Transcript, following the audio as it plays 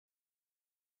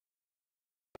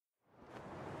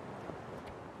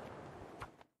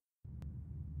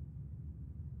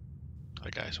Hi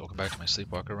guys, welcome back to my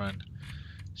Sleepwalker Run.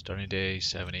 Starting day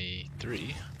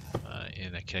 73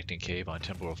 in a connecting cave on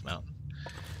Timberwolf Mountain.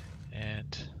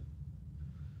 And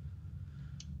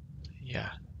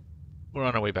yeah, we're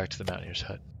on our way back to the mountaineer's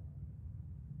hut.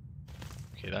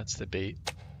 Okay, that's the bait.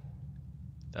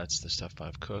 That's the stuff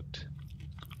I've cooked.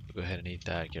 We'll go ahead and eat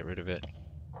that, get rid of it.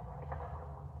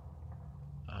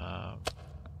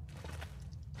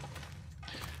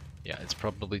 Yeah, it's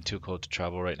probably too cold to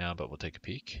travel right now, but we'll take a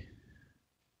peek.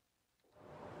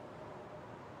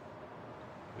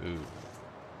 Ooh.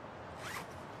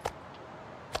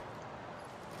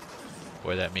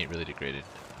 Boy, that meat really degraded.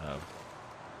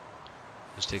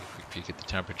 Let's take a quick peek at the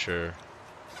temperature.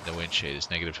 The wind shade is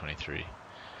 -23.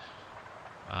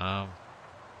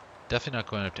 Definitely not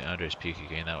going up to Andre's Peak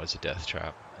again. That was a death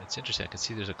trap. It's interesting. I can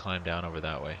see there's a climb down over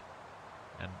that way.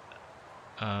 And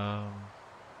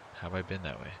have I been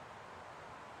that way?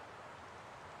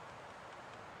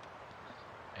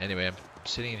 Anyway, I'm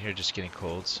sitting in here just getting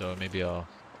cold, so maybe I'll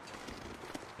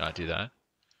not do that.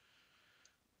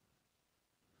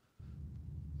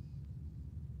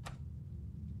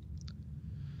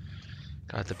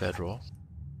 Got the bedroll.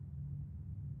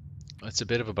 It's a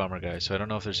bit of a bummer, guys, so I don't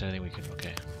know if there's anything we can...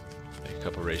 Okay, make a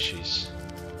couple reishis.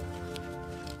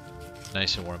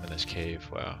 Nice and warm in this cave,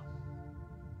 wow.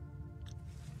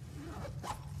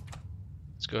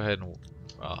 Let's go ahead and...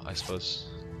 Well, I suppose...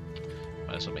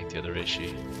 Might as well make the other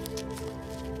reishi.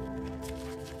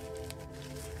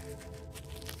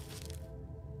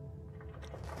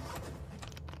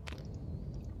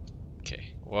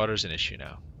 Okay, water's an issue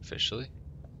now, officially.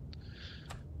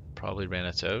 Probably ran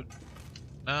its out.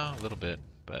 No, a little bit,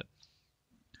 but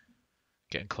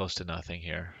getting close to nothing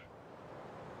here.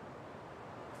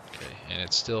 Okay, and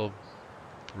it's still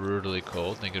brutally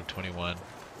cold, -21.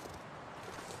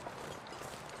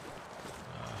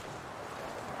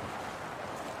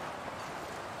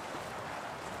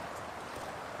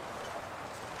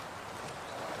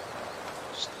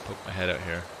 Just poke my head out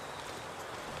here.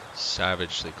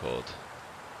 Savagely cold.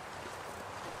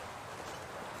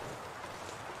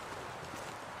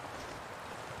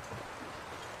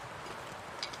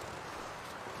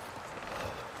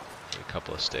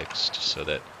 Couple of sticks just so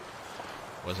that it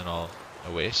wasn't all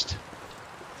a waste.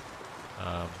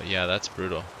 But yeah, that's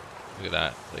brutal. Look at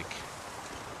that. Like,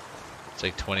 it's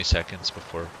like 20 seconds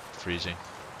before freezing.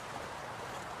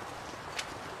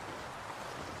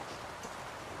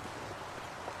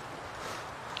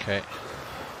 Okay,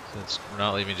 so we're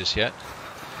not leaving just yet.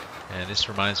 And this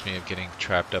reminds me of getting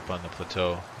trapped up on the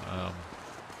plateau,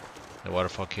 the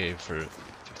waterfall cave for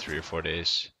 3 or 4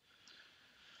 days.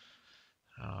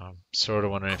 Sort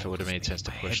of wondering if it would have made sense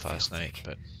to push last night,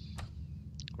 but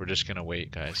we're just gonna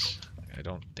wait, guys. I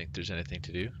don't think there's anything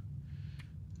to do.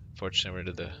 Fortunately, we're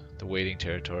into the waiting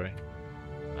territory.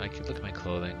 I could look at my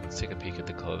clothing. Let's take a peek at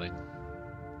the clothing.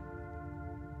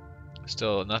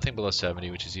 Still nothing below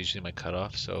 70, which is usually my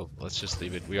cutoff, so let's just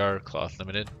leave it. We are cloth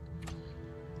limited.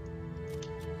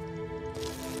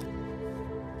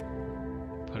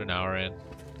 Put an hour in,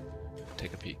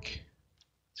 take a peek.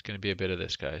 It's going to be a bit of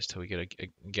this, guys, till we get a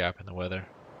gap in the weather.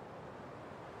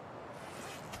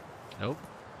 Nope.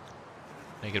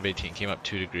 -18 came up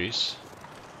 2 degrees.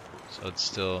 So it's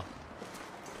still...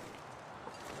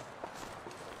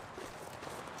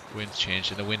 Wind's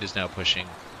changed, and the wind is now pushing.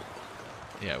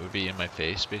 Yeah, it would be in my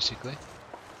face, basically.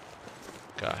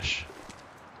 Gosh.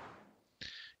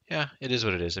 Yeah, it is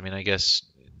what it is. I mean, I guess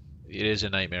it is a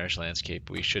nightmarish landscape.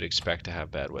 We should expect to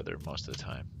have bad weather most of the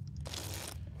time.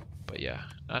 But yeah,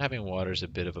 not having water is a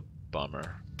bit of a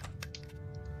bummer.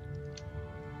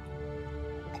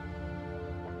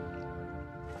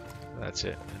 That's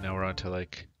it. And now we're on to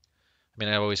like... I mean,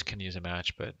 I always can use a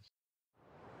match, but...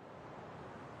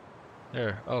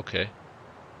 There. Okay.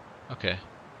 Okay.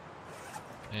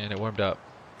 And it warmed up.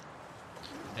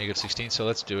 -16, so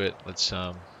let's do it. Let's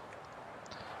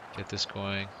get this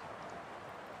going.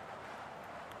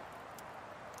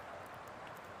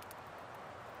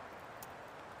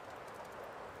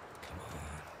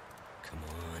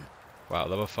 Wow,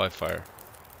 level 5 fire.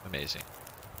 Amazing.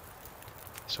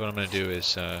 So what I'm going to do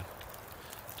is,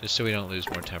 just so we don't lose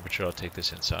more temperature, I'll take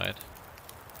this inside.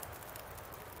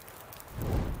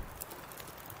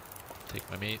 Take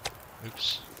my meat.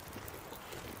 Oops.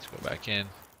 Let's go back in.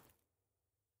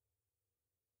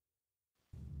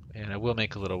 And I will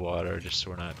make a little water just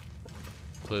so we're not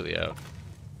completely out.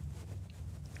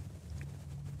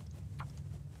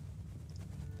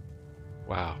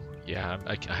 Wow. Yeah,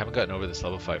 I haven't gotten over this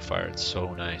level 5 fire. It's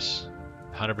so nice.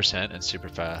 100% and super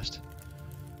fast.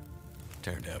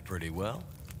 Turned out pretty well.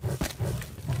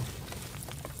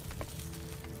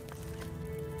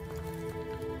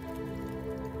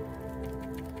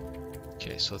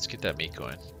 so let's get that meat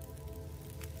going.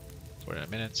 49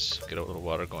 minutes, get a little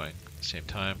water going at the same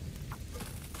time.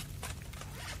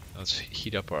 Let's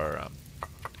heat up our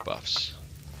buffs.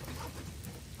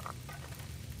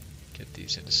 Get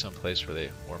these into some place where they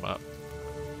warm up.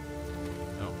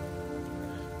 Oh.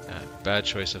 Bad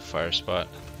choice of fire spot.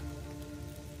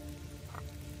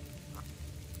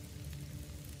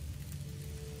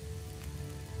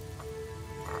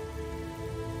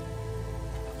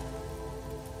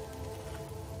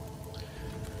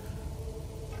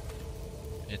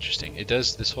 Interesting. It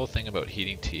does, this whole thing about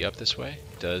heating tea up this way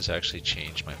does actually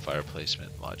change my fire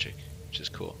placement logic, which is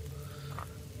cool.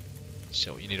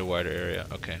 So you need a wider area.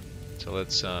 Okay. So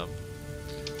let's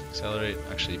accelerate.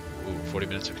 Actually, ooh, 40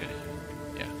 minutes. Okay.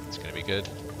 Yeah, it's gonna be good.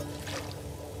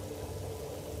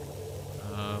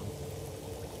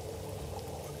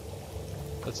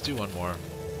 Let's do one more,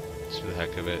 just for the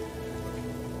heck of it.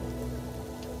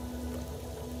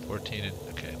 14 and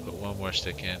okay. Put one more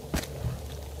stick in.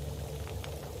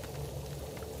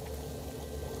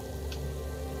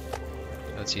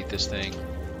 Let's eat this thing.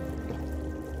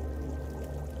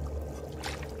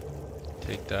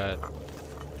 Take that.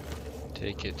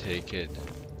 Take it, take it.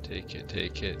 Take it,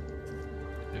 take it.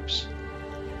 Oops.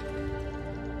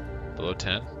 Below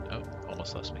 10? Oh,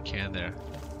 almost lost my can there.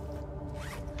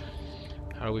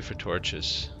 How are we for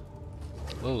torches?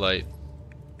 A little light.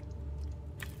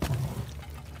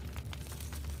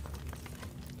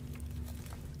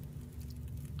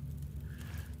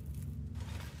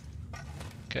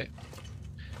 Okay.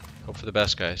 Hope for the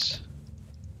best, guys.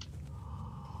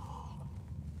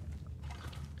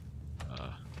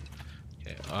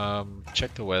 Okay,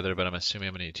 check the weather, but I'm assuming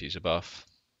I'm gonna need to use a buff.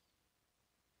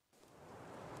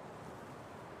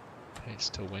 Okay, it's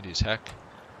still windy as heck.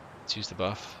 Let's use the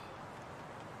buff.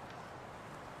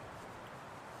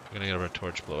 We're gonna get our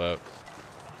torch blowout.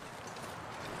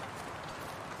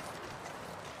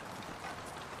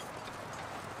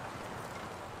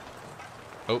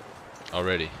 Oh,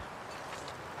 already.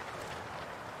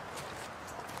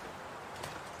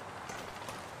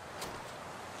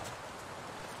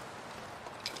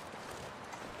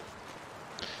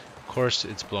 Of course,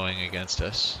 it's blowing against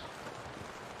us.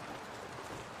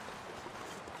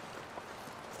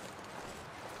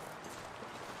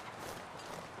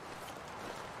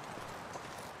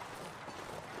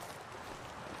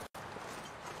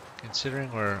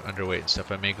 Considering we're underweight and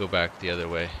stuff, I may go back the other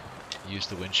way. Use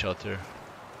the wind shelter.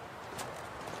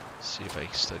 See if I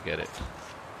can still get it.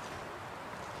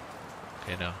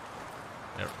 Okay, no.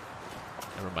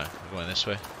 Never mind. We're going this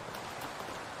way.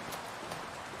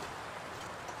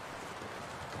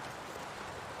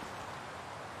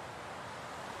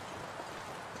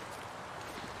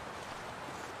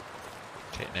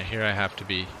 Okay, now here I have to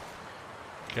be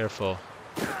careful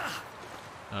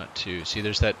not to see.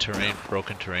 There's that terrain,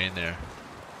 broken terrain there.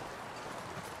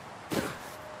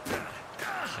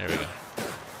 There we go.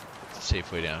 It's a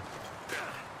safe way down.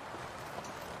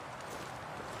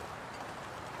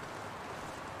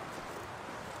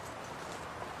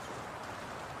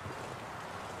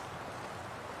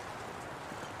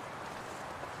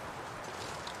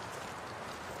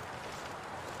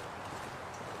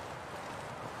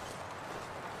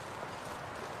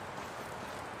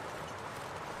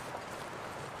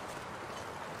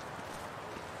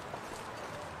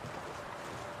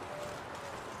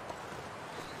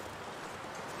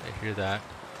 I hear that.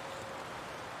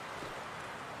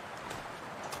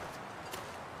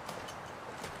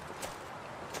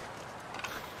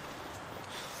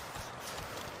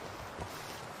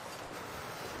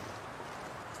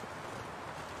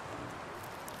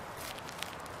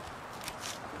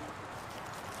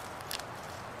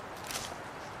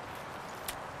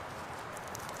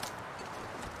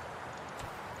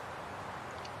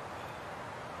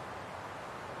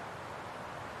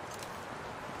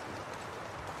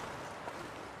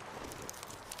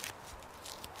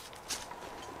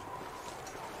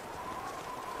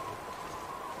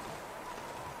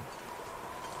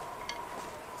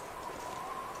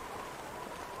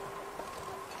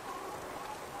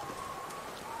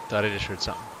 Thought I just heard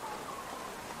something.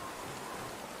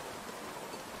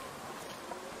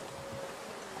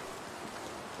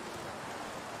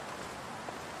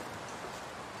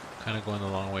 Kind of going the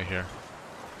long way here.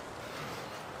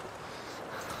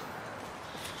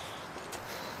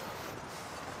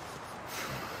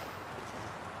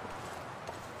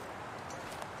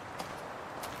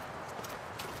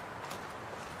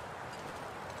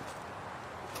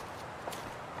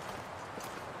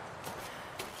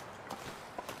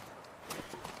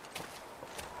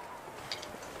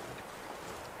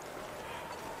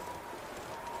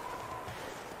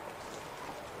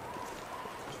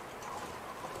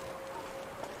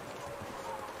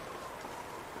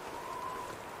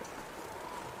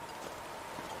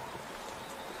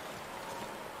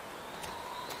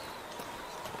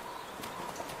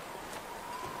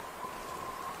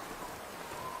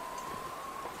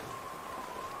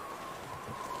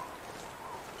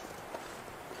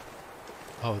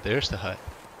 Oh, there's the hut.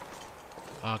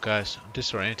 Oh, guys, I'm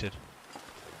disoriented.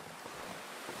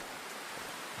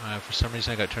 For some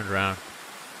reason I got turned around.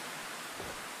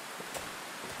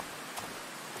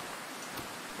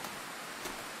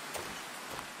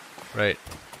 Right.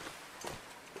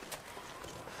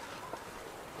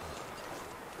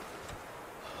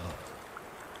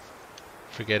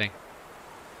 Forgetting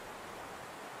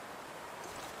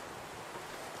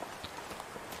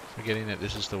that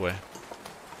this is the way.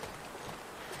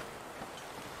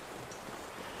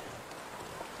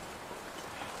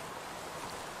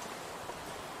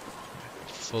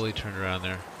 Fully turned around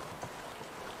there.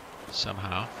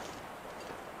 Somehow.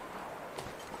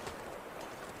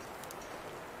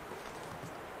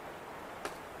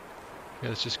 Okay,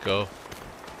 let's just go.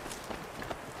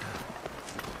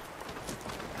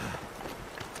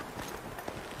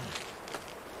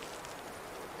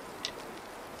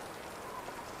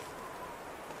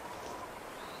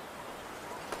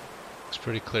 It's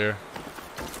pretty clear.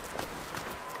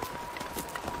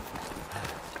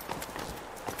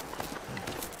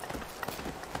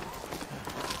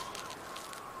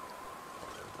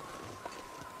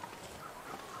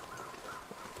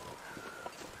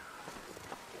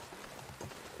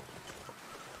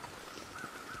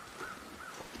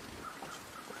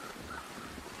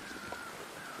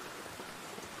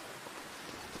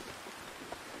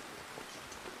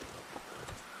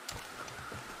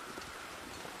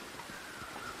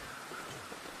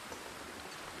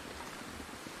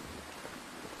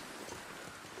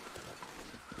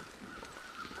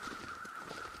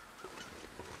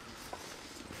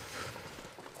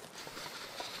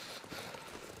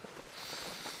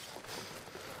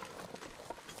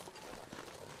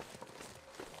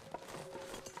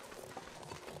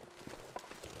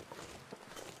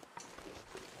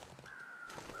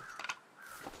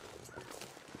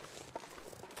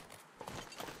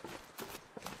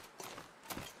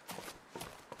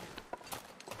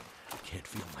 Can't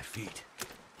feel my feet.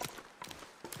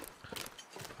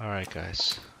 Alright,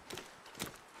 guys.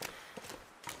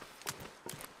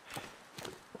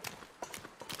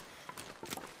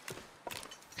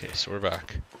 Okay, so we're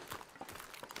back.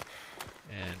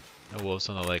 And no wolves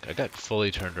on the lake. I got fully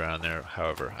turned around there,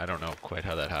 however. I don't know quite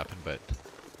how that happened, but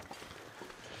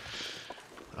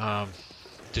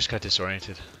just got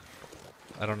disoriented.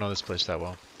 I don't know this place that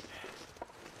well.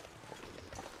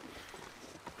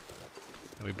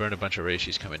 And we burned a bunch of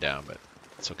reishi coming down, but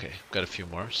it's okay. Got a few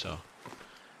more, so.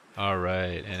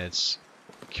 Alright, and it's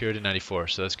cured in 94,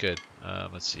 so that's good.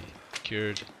 Let's see.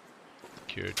 Cured.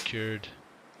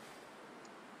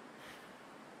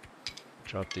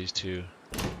 Drop these two.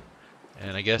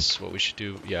 And I guess what we should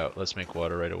do, yeah, let's make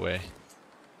water right away.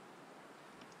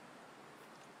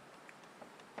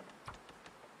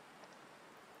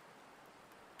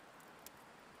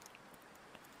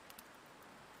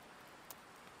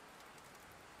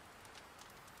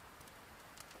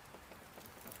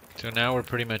 So now we're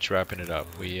pretty much wrapping it up.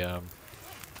 We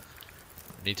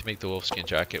need to make the wolfskin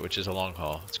jacket, which is a long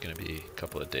haul. It's going to be a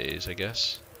couple of days, I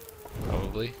guess,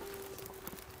 probably.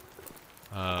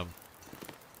 But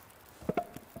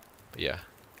yeah.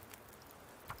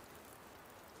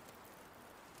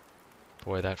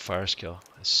 Boy, that fire skill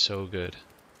is so good.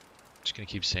 I'm just going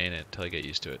to keep saying it until I get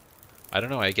used to it. I don't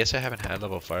know, I guess I haven't had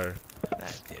level 5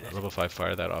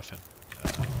 fire that often.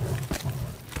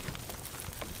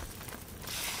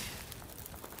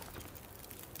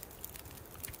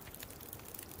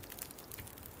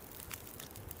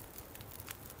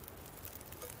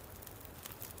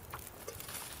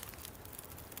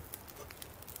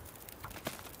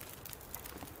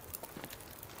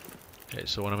 Okay,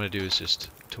 so what I'm going to do is just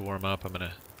to warm up, I'm going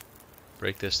to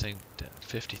break this thing down.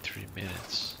 53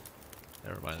 minutes.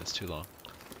 Never mind, that's too long.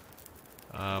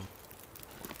 I'd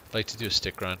like to do a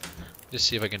stick run. Just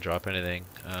see if I can drop anything.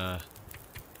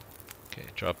 Okay,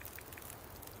 drop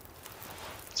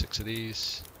 6 of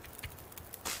these.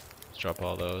 Let's drop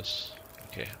all those.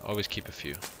 Okay, always keep a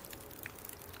few.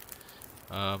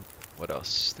 What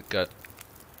else? The gut.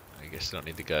 I guess I don't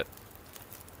need the gut.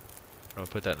 I'm going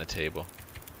to put that on the table.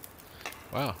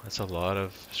 Wow, that's a lot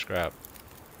of scrap.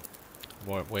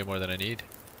 Way more than I need.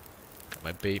 Got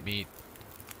my bait meat.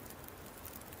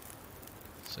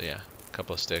 So yeah, a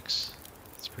couple of sticks.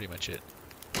 That's pretty much it.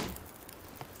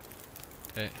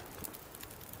 Okay.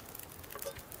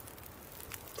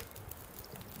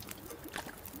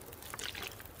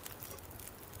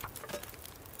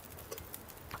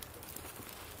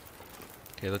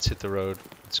 Okay, let's hit the road.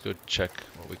 Let's go check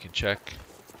what we can check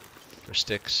for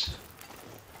sticks.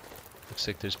 Looks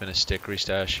like there's been a stick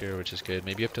restash here, which is good.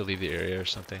 Maybe you have to leave the area or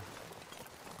something.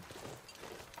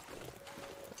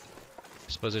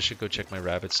 There's Suppose I should go check my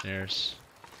rabbit snares.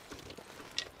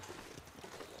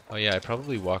 Oh yeah, I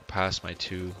probably walked past my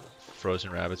 2 frozen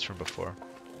rabbits from before.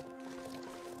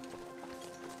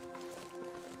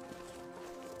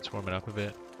 It's warming up a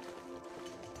bit.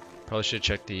 Probably should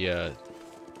check the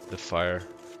fire.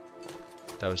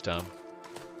 That was dumb.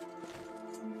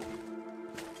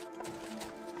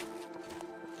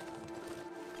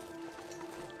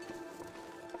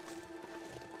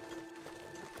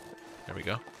 There we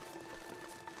go.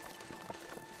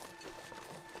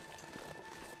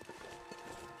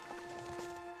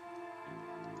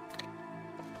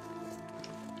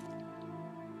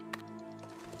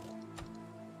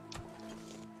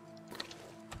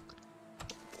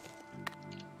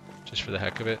 Just for the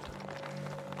heck of it.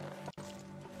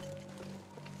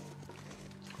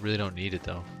 Really don't need it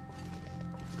though.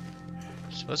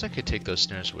 Suppose I could take those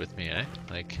snares with me, eh?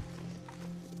 Like...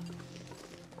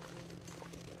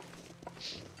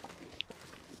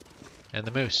 And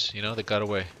the moose, you know, that got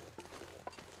away.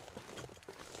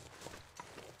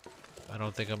 I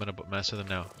don't think I'm gonna mess with them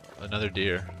now. Another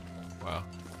deer. Wow.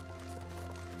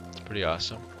 It's pretty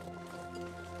awesome.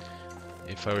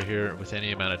 If I were here with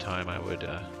any amount of time, I would,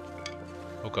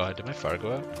 Oh god, did my fire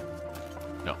go out?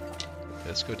 No. Okay,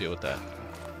 let's go deal with that.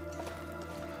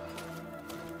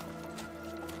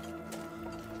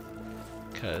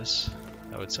 Because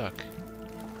that would suck.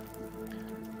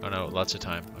 Oh no, lots of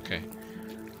time. Okay.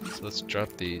 So let's drop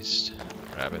these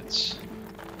rabbits.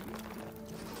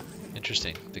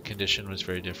 Interesting. The condition was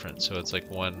very different. So it's like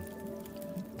one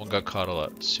got caught a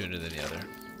lot sooner than the other.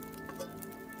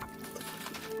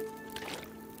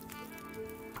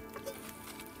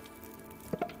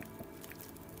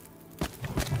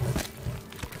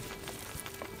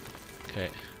 Okay.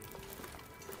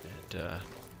 And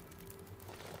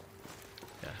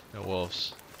yeah, no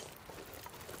wolves.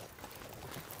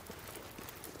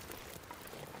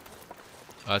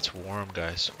 Oh, it's warm,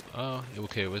 guys. Oh,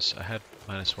 okay, I had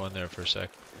 -1 there for a sec.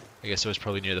 I guess it was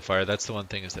probably near the fire. That's the one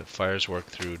thing, is that fires work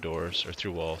through doors or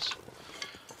through walls.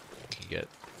 You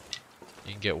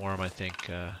can get warm, I think,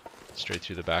 straight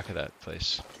through the back of that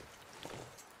place.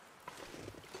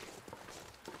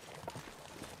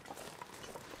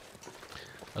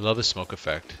 I love the smoke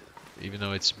effect. Even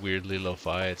though it's weirdly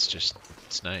lo-fi,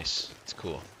 it's nice. It's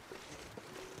cool.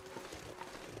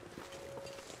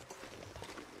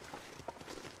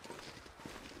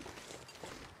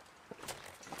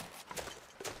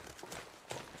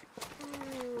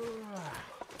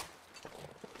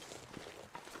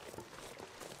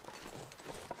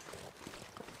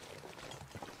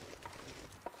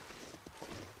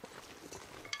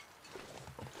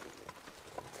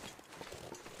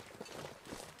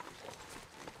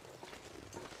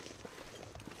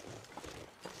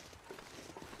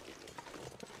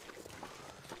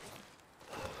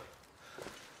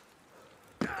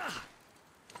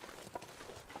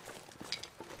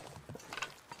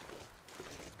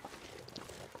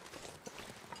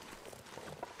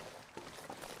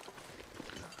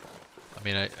 I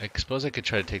mean, I suppose I could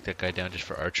try to take that guy down just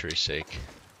for archery's sake.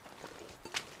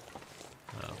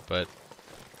 But,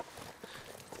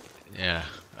 yeah,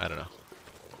 I don't know.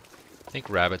 I think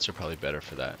rabbits are probably better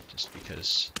for that, just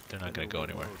because they're not going to go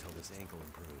anywhere.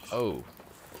 Oh.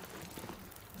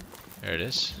 There it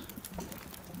is.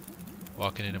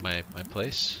 Walking into my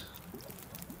place.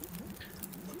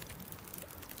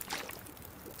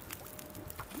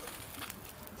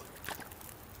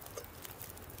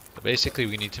 Basically,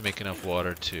 we need to make enough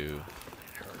water to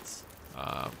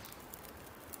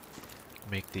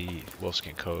make the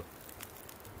wolfskin coat.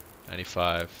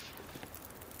 95.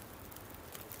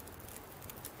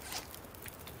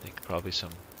 I think probably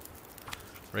some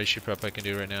reishi prep I can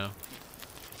do right now.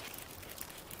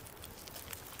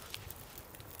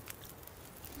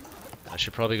 I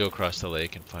should probably go across the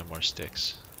lake and find more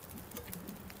sticks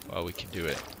while we can do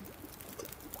it.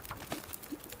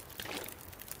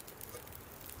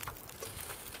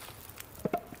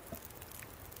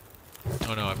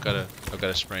 Oh no, I've got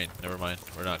a sprain. Never mind.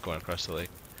 We're not going across the lake.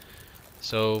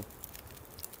 So,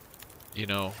 you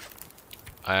know,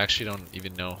 I actually don't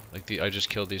even know. Like I just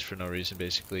killed these for no reason,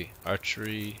 basically.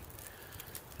 Archery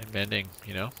and mending,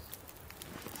 you know.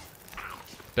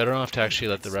 Better off to actually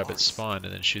let the rabbits spawn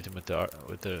and then shoot them with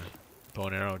the bow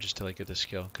and arrow just to like get the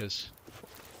skill, because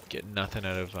getting nothing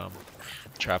out of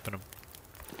trapping them.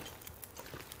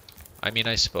 I mean,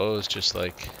 I suppose just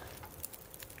like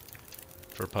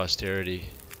for posterity,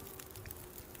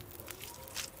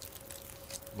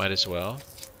 might as well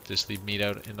just leave meat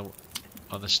out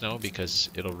on the snow because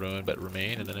it'll ruin but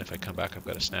remain, and then if I come back I've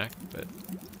got a snack. But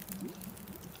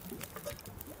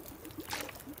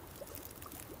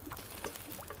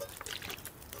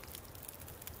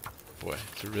boy,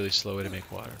 it's a really slow way to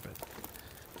make water, but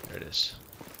there it is.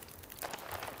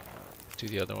 Do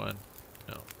the other one.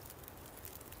 No.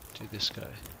 Do this guy.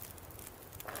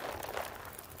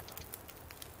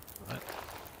 What?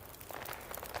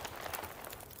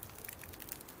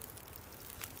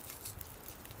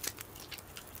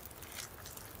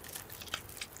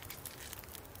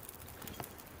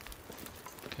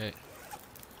 Okay.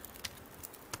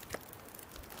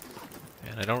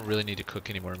 And I don't really need to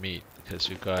cook any more meat because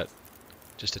we've got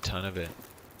just a ton of it.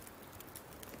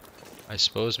 I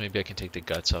suppose maybe I can take the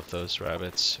guts off those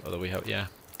rabbits, although we have, yeah,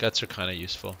 guts are kind of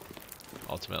useful,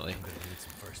 ultimately. I'm gonna need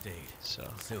some first aid.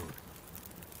 So, Soon.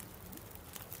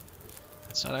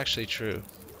 it's not actually true.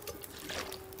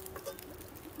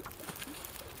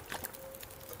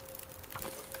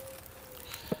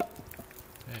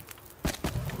 Okay.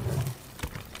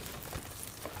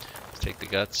 Let's take the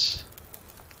guts.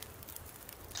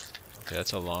 Okay,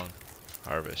 that's a long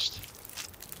harvest.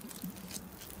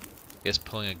 I guess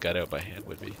pulling a gut out by hand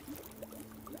would be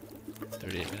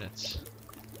 38 minutes.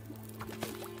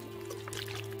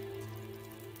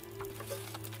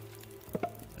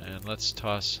 And let's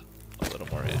toss a little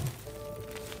more in.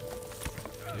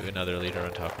 Do another liter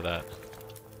on top of that.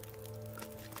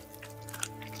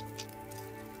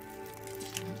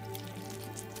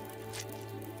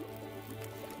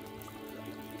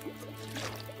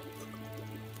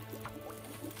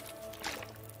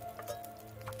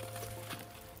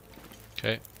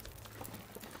 Okay.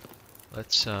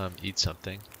 Let's eat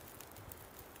something.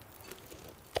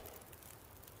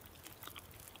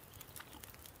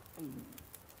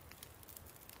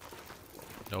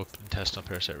 No intestinal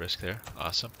parasite risk there.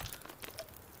 Awesome.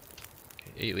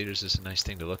 Okay, 8 liters is a nice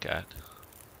thing to look at.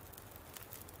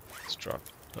 Let's drop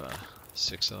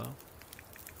 6 of them.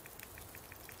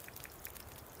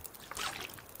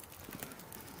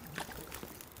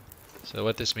 So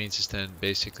what this means is then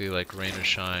basically like rain or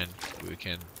shine, we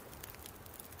can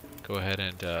go ahead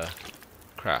and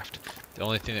craft. The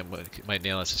only thing that might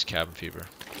nail us is cabin fever.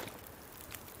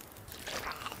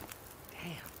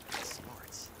 Damn, that's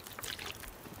smarts.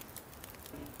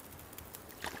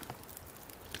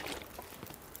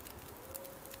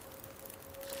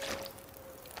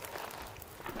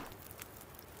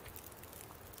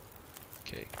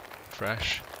 Okay,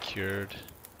 fresh, cured.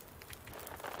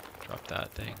 Drop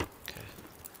that thing. Okay.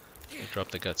 We'll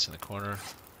drop the guts in the corner.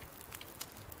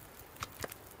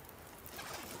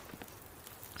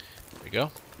 There we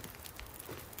go.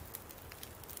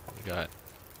 We got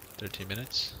 13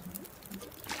 minutes.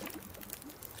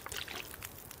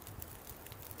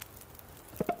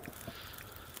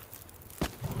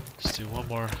 Let's do one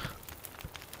more.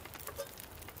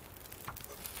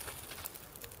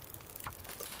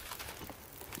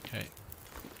 Okay.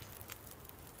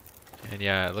 And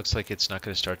yeah, it looks like it's not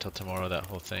going to start till tomorrow, that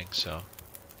whole thing, so.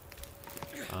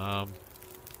 I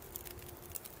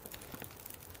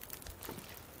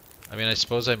mean, I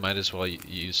suppose I might as well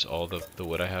use all the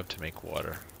wood I have to make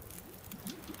water.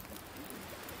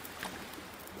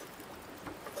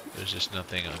 There's just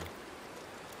nothing I'm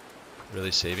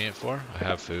really saving it for. I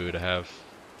have food, I have...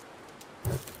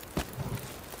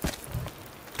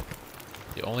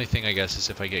 The only thing I guess is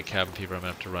if I get cabin fever, I'm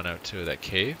going to have to run out to that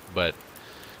cave, but...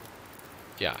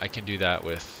 Yeah, I can do that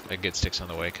with I get sticks on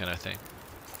the way kind of thing.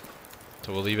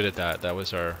 So we'll leave it at that. That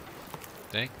was our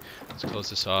thing. Let's close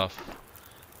this off.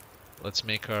 Let's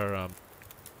make our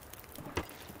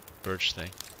birch thing.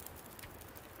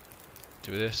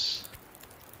 Do this.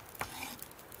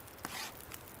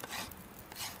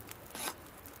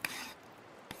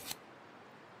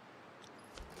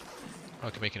 Oh, I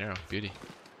can make an arrow. Beauty.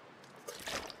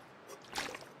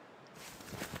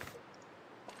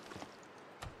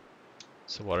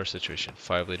 It's the water situation.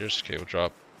 5 liters. Okay, we'll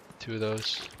drop 2 of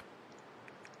those.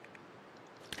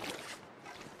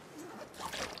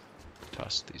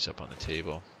 Toss these up on the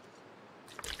table.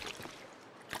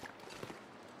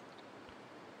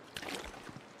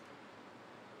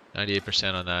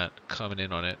 %98 on that. Coming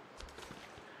in on it.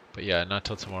 But yeah, not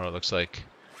till tomorrow it looks like.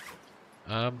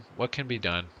 What can be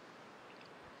done?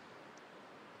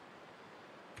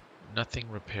 Nothing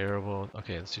repairable.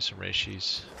 Okay, let's do some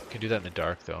reishi. Can do that in the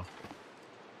dark though.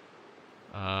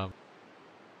 I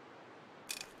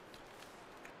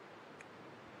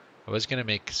was gonna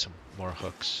make some more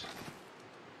hooks.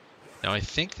 Now I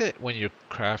think that when you're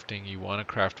crafting, you want to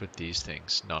craft with these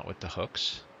things, not with the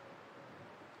hooks.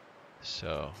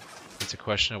 So it's a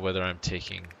question of whether I'm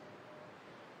taking...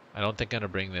 I don't think I'm gonna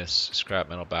bring this scrap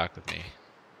metal back with me.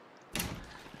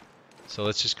 So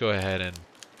let's just go ahead and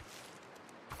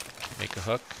make a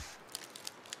hook.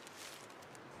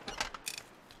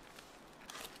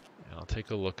 And I'll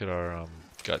take a look at our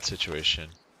gut situation.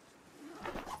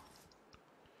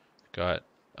 Got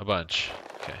a bunch.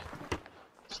 Okay.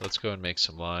 So let's go and make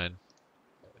some line.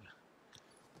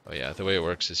 Oh yeah, the way it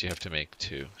works is you have to make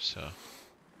 2, so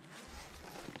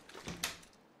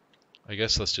I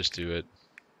guess let's just do it.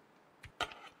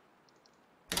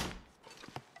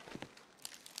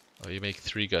 Oh, you make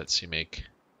 3 guts, you make...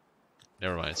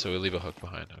 Never mind, so we'll leave a hook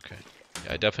behind, okay.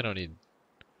 Yeah, I definitely don't need...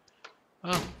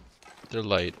 Oh, they're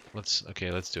light. Let's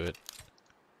do it.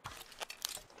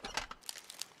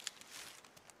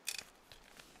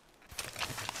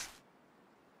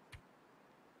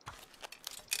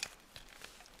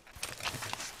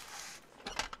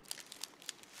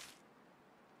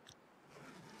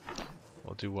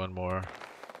 We'll do one more.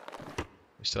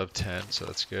 We still have 10, so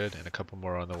that's good, and a couple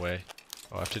more on the way.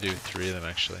 I'll have to do 3 of them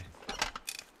actually.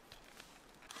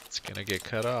 It's gonna get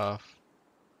cut off.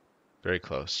 Very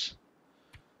close.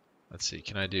 Let's see,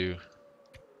 can I do...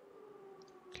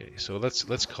 Okay, so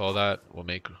let's call that. We'll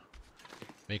make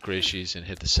reishi and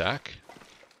hit the sack.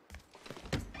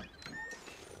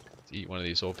 Let's eat one of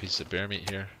these old pieces of bear meat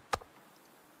here.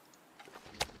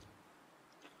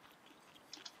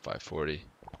 540.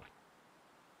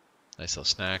 Nice little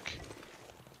snack.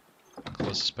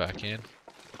 Close this back in.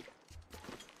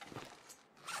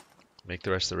 Make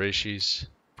the rest of the reishis.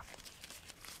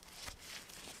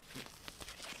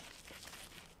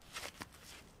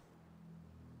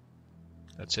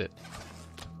 That's it.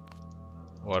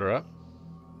 Water up.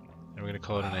 And we're going to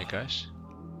call it a night, guys.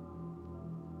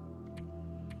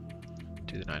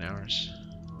 Do the 9 hours.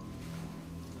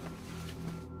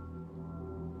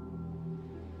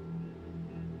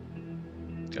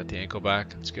 Got the ankle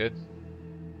back. That's good.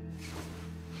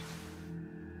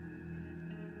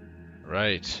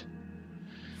 Right.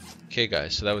 Okay,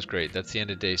 guys. So that was great. That's the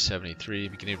end of day 73,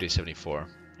 beginning of day 74.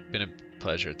 Been a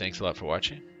pleasure. Thanks a lot for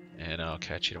watching, and I'll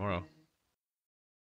catch you tomorrow.